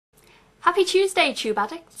Happy Tuesday, Tube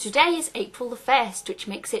Addicts! Today is April the 1st, which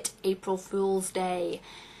makes it April Fool's Day.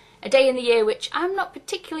 A day in the year which I'm not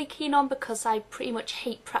particularly keen on because I pretty much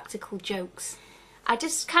hate practical jokes. I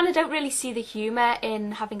just kind of don't really see the humour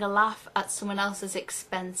in having a laugh at someone else's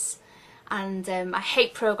expense. And I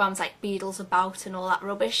hate programmes like Beadle's About and all that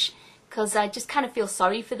rubbish, because I just kind of feel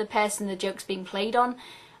sorry for the person the joke's being played on,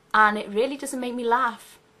 and it really doesn't make me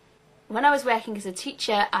laugh. When I was working as a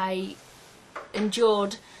teacher, I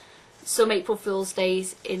endured some April Fool's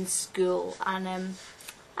Days in school, and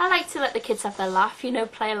I like to let the kids have their laugh, you know,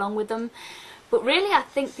 play along with them. But really, I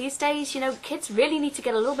think these days, you know, kids really need to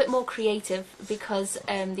get a little bit more creative, because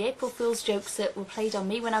the April Fool's jokes that were played on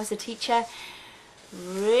me when I was a teacher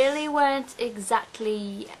really weren't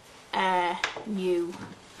exactly new.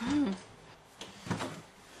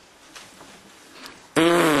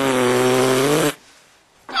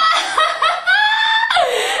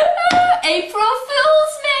 April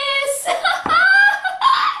Fool's, miss!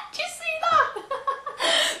 Did you see that?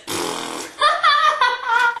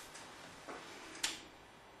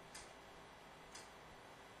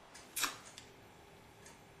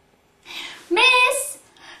 Miss!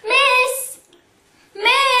 Miss!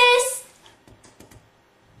 Miss!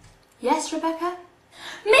 Yes, Rebecca?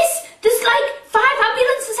 Miss, there's like 5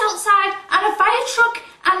 ambulances outside and a fire truck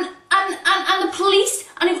and the police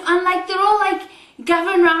and like they're all like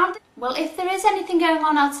gathering round. Well, if there is anything going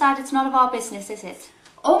on outside, it's none of our business, is it?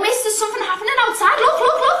 Oh, miss, there's something happening outside. Look,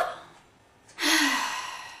 look, look.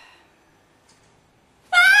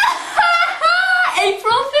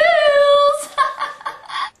 April Fools!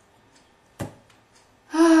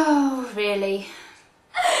 Oh, really?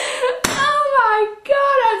 Oh my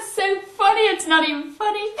God, I'm so funny. It's not even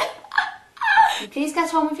funny. Please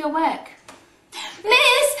get on with your work.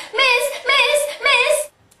 Miss! Miss! Miss! Miss!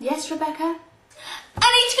 Yes, Rebecca? I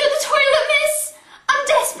need to go to the toilet, miss! I'm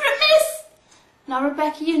desperate, miss! Now,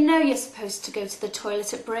 Rebecca, you know you're supposed to go to the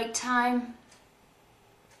toilet at break time.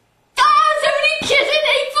 Oh, somebody kidding,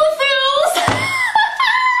 April Fools!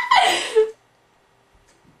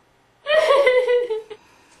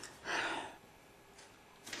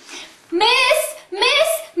 Miss! Miss!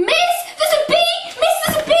 Miss! There's a bee! Miss,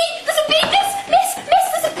 there's a bee! There's a bee! Miss!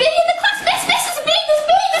 There's a bee in the class! Miss! There's a bee! There's a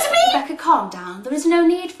bee! There's a bee! Rebecca, calm down. There is no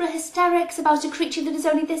need for hysterics about a creature that is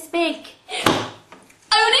only this big.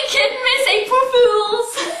 Only kidding, Miss April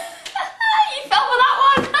Fools! You fell for that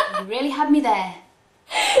one! You really had me there.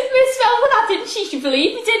 Miss fell for that, didn't she? She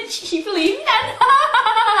believed me, didn't she? She believed me then.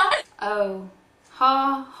 Oh.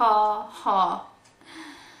 Ha, ha, ha.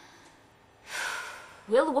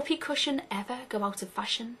 Will the whoopee cushion ever go out of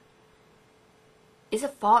fashion? Is a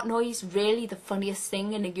fart noise really the funniest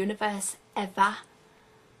thing in the universe ever?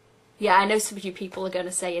 Yeah, I know some of you people are going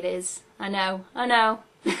to say it is. I know.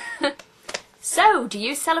 So, do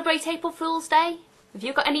you celebrate April Fool's Day? Have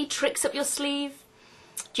you got any tricks up your sleeve?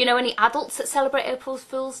 Do you know any adults that celebrate April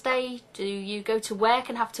Fool's Day? Do you go to work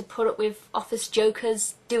and have to put up with office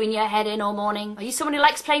jokers doing your head in all morning? Are you someone who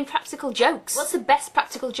likes playing practical jokes? What's the best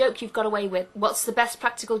practical joke you've got away with? What's the best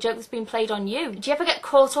practical joke that's been played on you? Do you ever get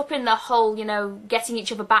caught up in the whole, you know, getting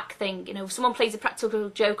each other back thing? You know, if someone plays a practical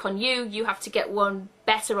joke on you, you have to get one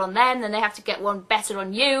better on them, then they have to get one better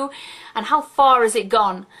on you. And how far has it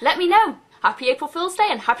gone? Let me know. Happy April Fool's Day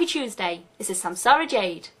and Happy Tuesday. This is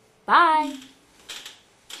Samsarajade. Bye.